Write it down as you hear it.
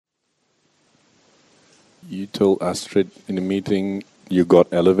You told Astrid in the meeting you got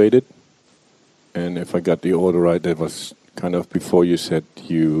elevated, and if I got the order right, that was kind of before you said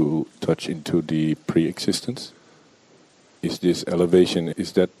you touch into the pre-existence. Is this elevation,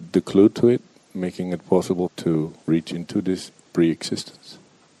 is that the clue to it, making it possible to reach into this pre-existence,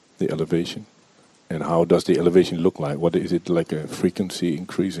 the elevation? And how does the elevation look like? What is it, like a frequency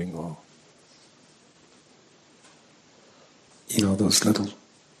increasing, or? You know, those little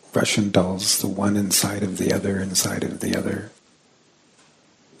Russian dolls, the one inside of the other, inside of the other.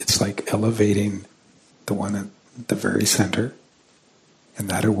 It's like elevating the one at the very center, and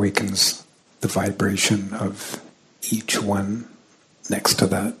that awakens the vibration of each one next to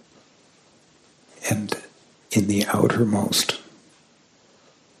that. And in the outermost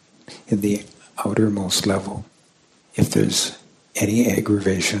level, if there's any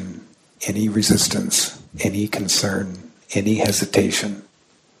aggravation, any resistance, any concern, any hesitation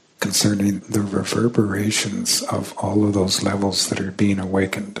concerning the reverberations of all of those levels that are being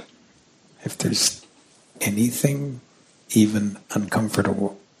awakened, if there's anything even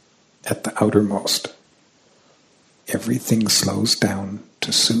uncomfortable at the outermost, everything slows down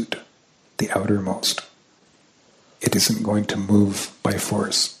to suit the outermost. It isn't going to move by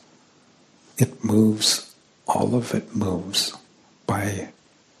force. It moves, all of it moves by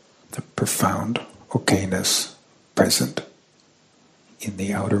the profound okayness present in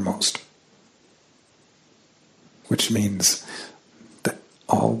the outermost, which means that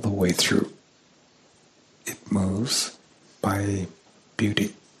all the way through it moves by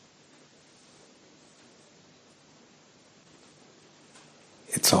beauty.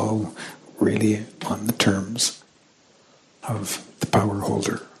 It's all really on the terms of the power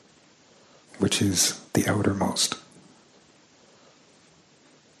holder, which is the outermost.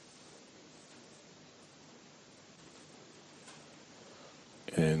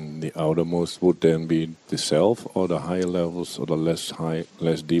 And the outermost would then be the self, or the higher levels, or the less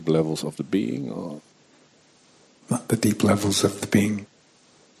deep levels of the being, or? Not the deep levels of the being.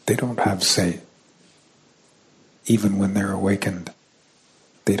 They don't have say. Even when they're awakened,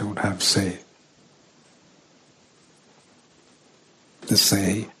 they don't have say. The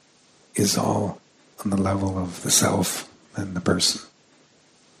say is all on the level of the self and the person.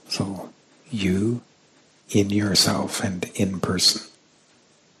 So you, in yourself and in person.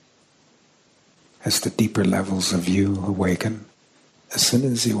 As the deeper levels of you awaken, as soon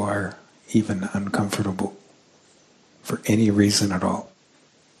as you are even uncomfortable for any reason at all,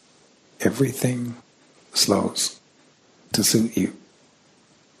 everything slows to suit you.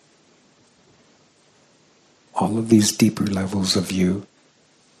 All of these deeper levels of you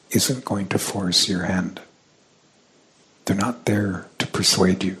isn't going to force your hand. They're not there to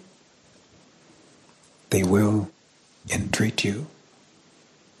persuade you. They will entreat you,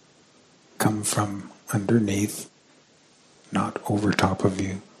 come from underneath, not over top of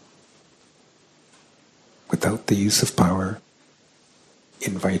you, without the use of power,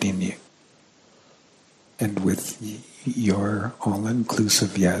 inviting you. And with your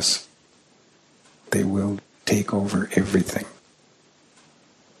all-inclusive yes, they will take over everything.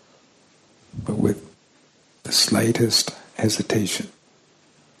 But with the slightest hesitation,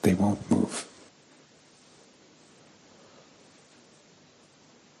 they won't move.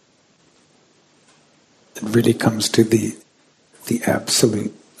 It really comes to the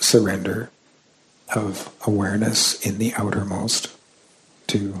absolute surrender of awareness in the outermost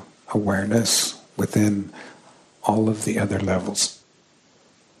to awareness within all of the other levels.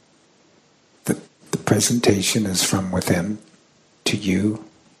 The presentation is from within to you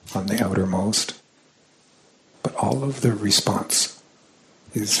on the outermost, but all of the response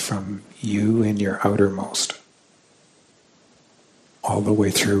is from you in your outermost, all the way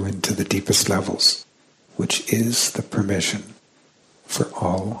through into the deepest levels, which is the permission for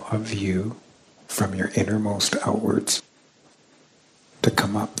all of you from your innermost outwards to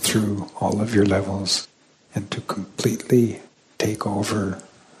come up through all of your levels and to completely take over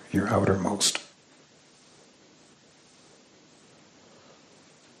your outermost.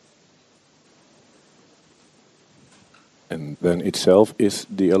 And then itself is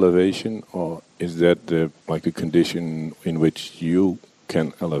the elevation, or is that like a condition in which you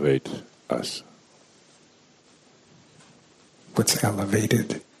can elevate us? What's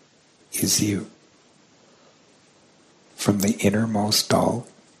elevated is you. From the innermost doll,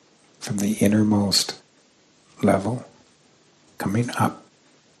 from the innermost level, coming up,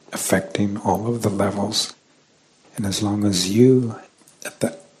 affecting all of the levels. And as long as you at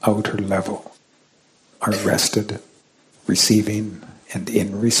the outer level are rested, receiving and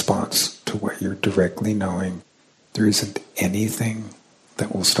in response to what you're directly knowing, there isn't anything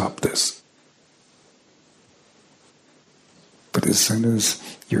that will stop this. But as soon as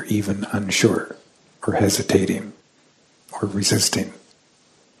you're even unsure, or hesitating, or resisting,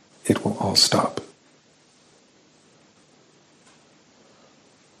 it will all stop.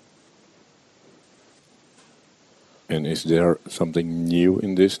 And is there something new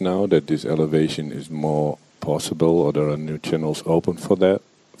in this now, that this elevation is more possible, or there are new channels open for that,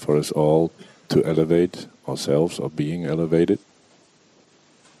 for us all to elevate ourselves or being elevated?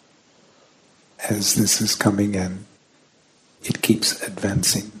 As this is coming in, it keeps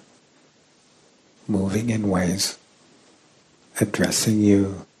advancing, moving in ways, addressing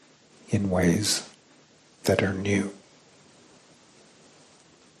you in ways that are new.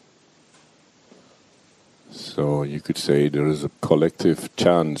 So you could say there is a collective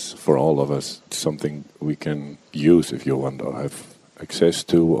chance for all of us, something we can use if you want, or have access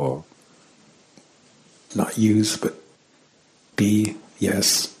to, or Not use, but be,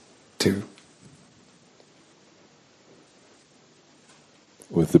 yes, to.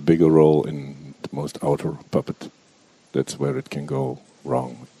 with the bigger role in the most outer puppet. That's where it can go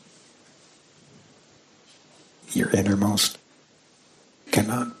wrong. Your innermost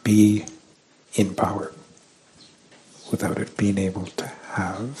cannot be in power without it being able to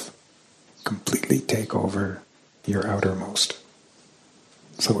have completely take over your outermost.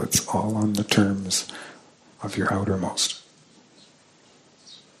 So it's all on the terms of your outermost.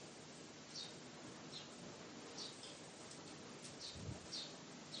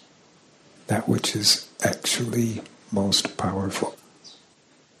 That which is actually most powerful,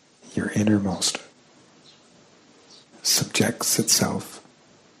 your innermost, subjects itself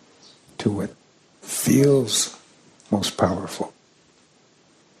to what feels most powerful,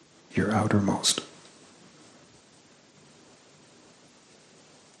 your outermost.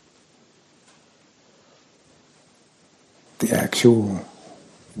 The actual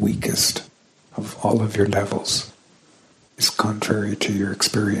weakest of all of your levels is contrary to your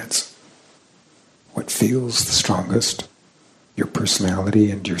experience. What feels the strongest, your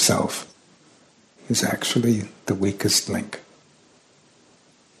personality and yourself, is actually the weakest link.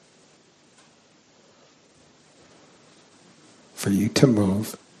 For you to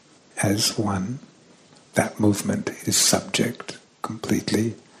move as one, that movement is subject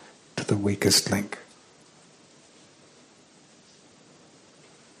completely to the weakest link.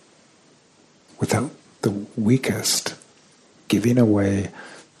 Without the weakest giving away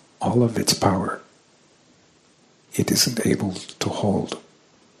all of its power, it isn't able to hold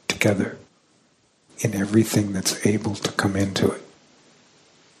together in everything that's able to come into it.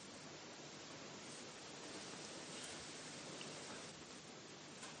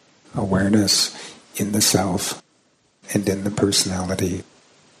 Awareness in the self and in the personality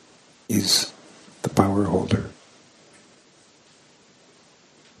is the power holder.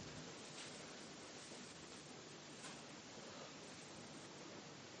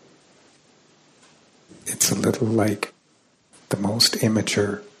 It's a little like the most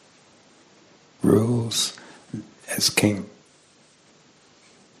immature rules as king,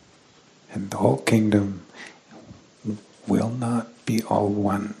 and the whole kingdom will not be all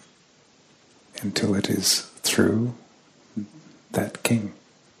one until it is through that king.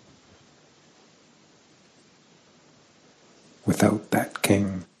 Without that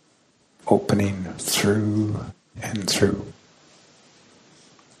king opening through and through,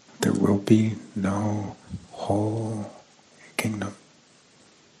 there will be no whole kingdom.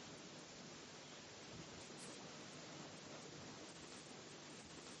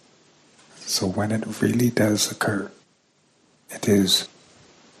 So when it really does occur, it is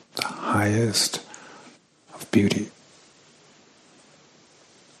the highest of beauty.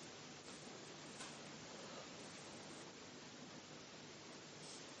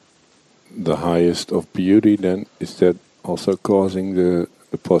 The highest of beauty, then, is that also causing the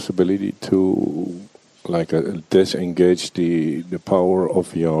possibility to disengage the power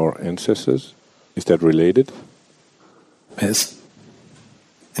of your ancestors? Is that related? Yes.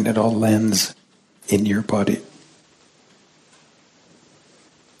 And it all lands in your body.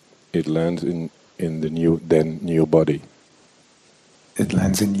 It lands in the new body. It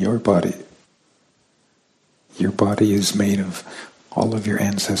lands in your body. Your body is made of all of your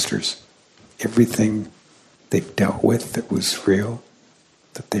ancestors. Everything they've dealt with that was real,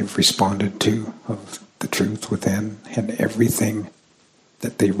 that they've responded to of the truth within, and everything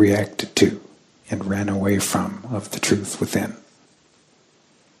that they reacted to and ran away from of the truth within.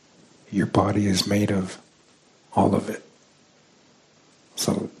 Your body is made of all of it.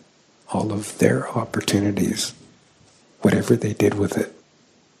 So all of their opportunities, whatever they did with it,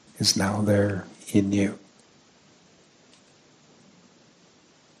 is now there in you.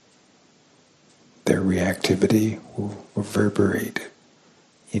 Their their reactivity will reverberate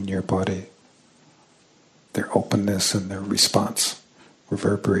in your body. Their openness and their response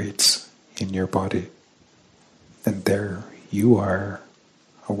reverberates in your body. And there you are,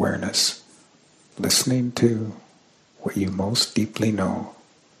 awareness, listening to what you most deeply know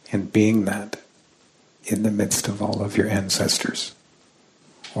and being that in the midst of all of your ancestors.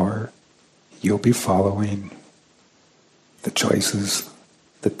 Or you'll be following the choices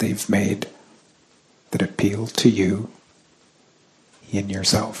that they've made that appeal to you in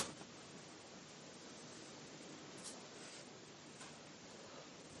yourself.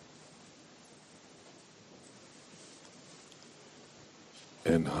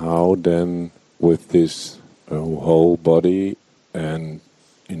 And how then, with this whole body and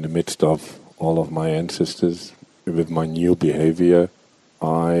in the midst of all of my ancestors, with my new behavior,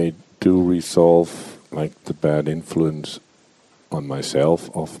 I do resolve like the bad influence on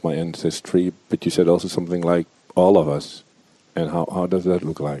myself of my ancestry, but you said also something like all of us. And how does that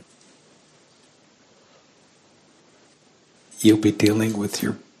look like? You'll be dealing with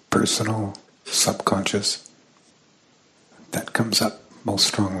your personal subconscious. That comes up most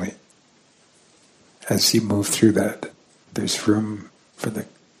strongly. As you move through that, there's room for the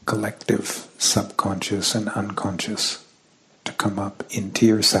collective subconscious and unconscious to come up into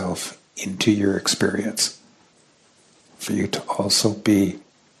yourself, into your experience, for you to also be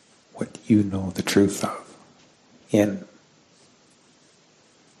what you know the truth of in,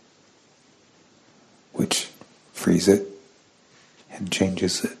 which frees it and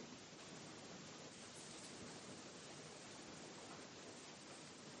changes it.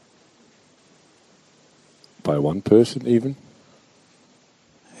 By one person even?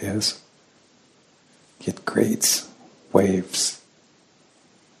 Yes. It creates waves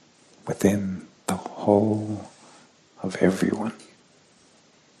within the whole of everyone.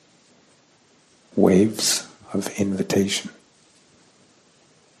 Waves of invitation.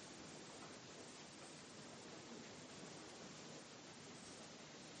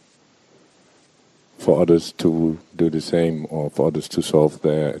 For others to do the same, or for others to solve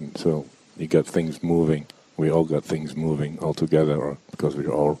there, and so you got things moving. We all got things moving all together, or because we're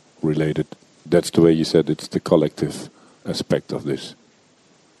all related. That's the way you said it's the collective aspect of this.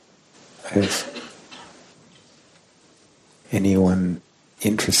 Yes. Anyone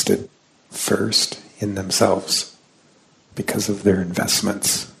interested first in themselves because of their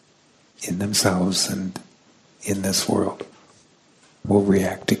investments in themselves and in this world will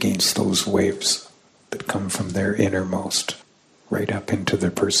react against those waves that come from their innermost right up into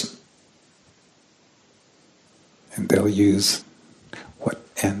their person. And they'll use what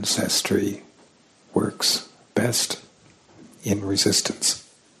ancestry works best in resistance.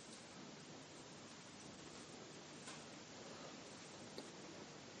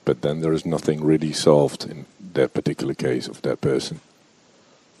 But then there is nothing really solved in that particular case of that person.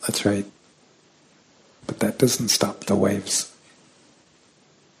 That's right. But that doesn't stop the waves.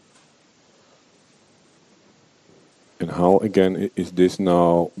 And how, again, is this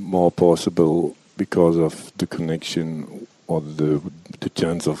now more possible because of the connection or the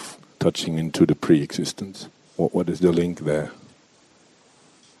chance of touching into the pre-existence? What is the link there?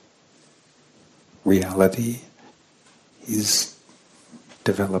 Reality is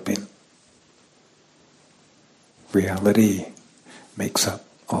developing. Reality makes up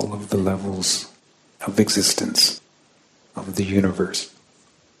all of the levels of existence of the universe.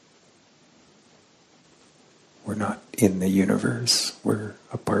 We're not in the universe, we're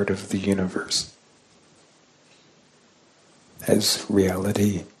a part of the universe. As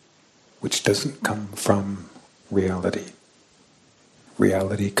reality, which doesn't come from reality.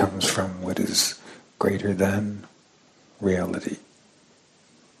 Reality comes from what is greater than reality.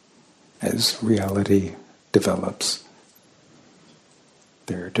 As reality develops,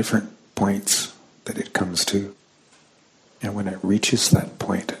 there are different points that it comes to. And when it reaches that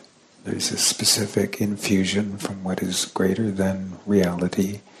point, there's a specific infusion from what is greater than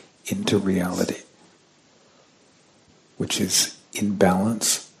reality into reality, which is in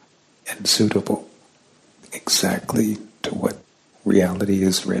balance and suitable exactly to what reality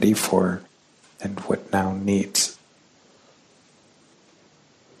is ready for and what now needs.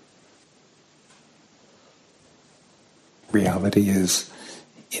 Reality is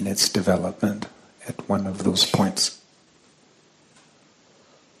in its development at one of those points.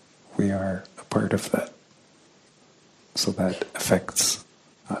 We are a part of that. So that affects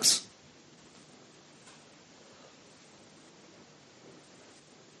us.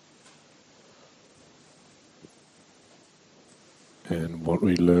 And what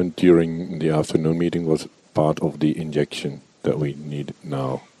we learned during the afternoon meeting was part of the injection that we need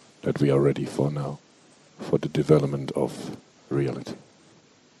now, that we are ready for now. for the development of reality.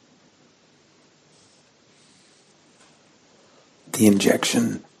 The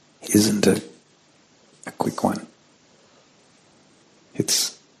injection isn't a quick one.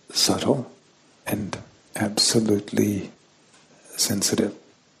 It's subtle and absolutely sensitive.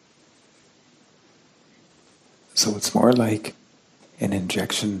 So it's more like an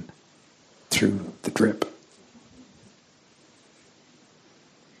injection through the drip.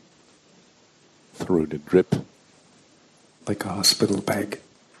 Through the drip? Like a hospital bag.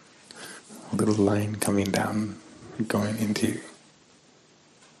 A little line coming down, going into you.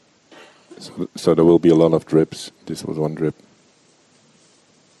 So there will be a lot of drips. This was one drip.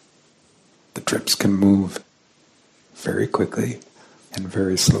 The drips can move very quickly and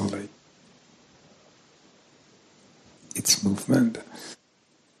very slowly. Its movement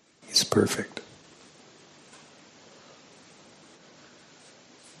is perfect.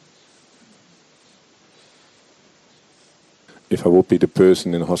 If I would be the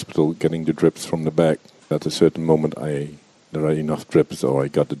person in the hospital getting the drips from the back, at a certain moment there are enough drips, or I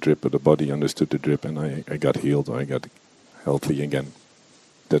got the drip, or the body understood the drip, and I got healed, or I got healthy again.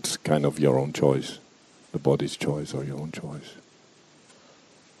 That's kind of your own choice, the body's choice or your own choice.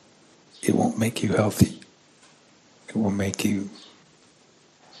 It won't make you healthy. It will make you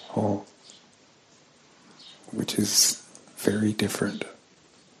whole, which is very different.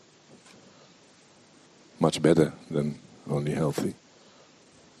 Much better than only healthy.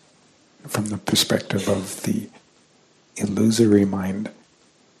 From the perspective of the illusory mind,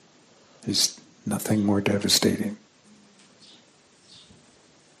 there's nothing more devastating.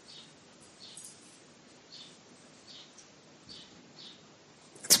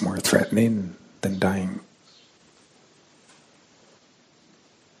 It's more threatening than dying,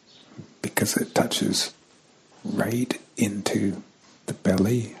 because it touches right into the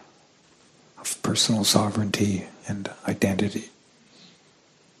belly of personal sovereignty and identity.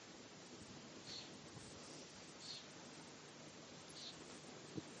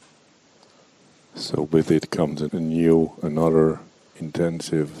 So with it comes another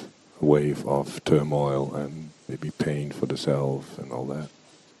intensive wave of turmoil and maybe pain for the self and all that.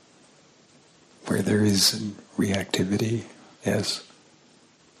 Where there is reactivity, yes.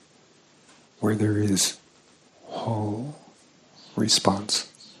 Where there is whole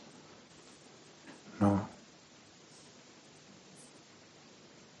response, no.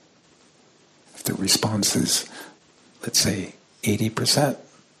 If the response is, let's say, 80%,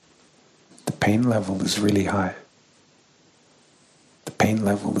 the pain level is really high. The pain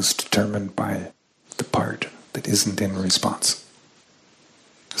level is determined by the part that isn't in response.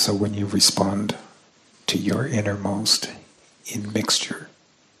 So when you respond to your innermost in mixture,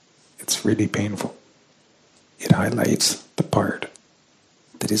 it's really painful. It highlights the part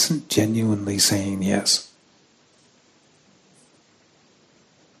that isn't genuinely saying yes.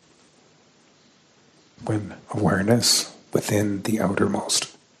 When awareness within the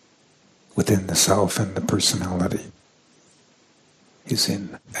outermost, within the self and the personality, is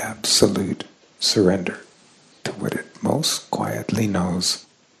in absolute surrender to what it most quietly knows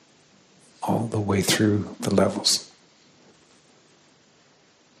all the way through the levels,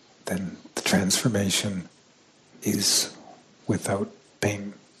 then the transformation is without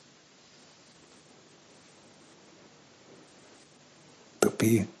pain. There'll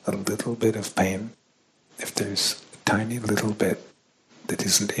be a little bit of pain if there's a tiny little bit that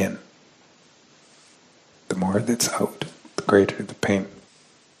isn't in. The more that's out, the greater the pain.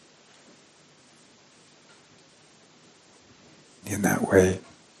 In that way,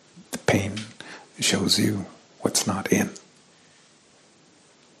 the pain shows you what's not in.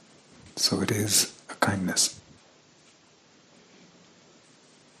 So it is a kindness.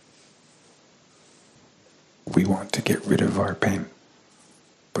 We want to get rid of our pain,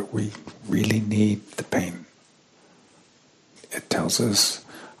 but we really need the pain. It tells us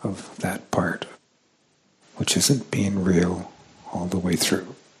of that part which isn't being real all the way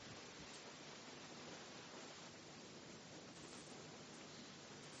through.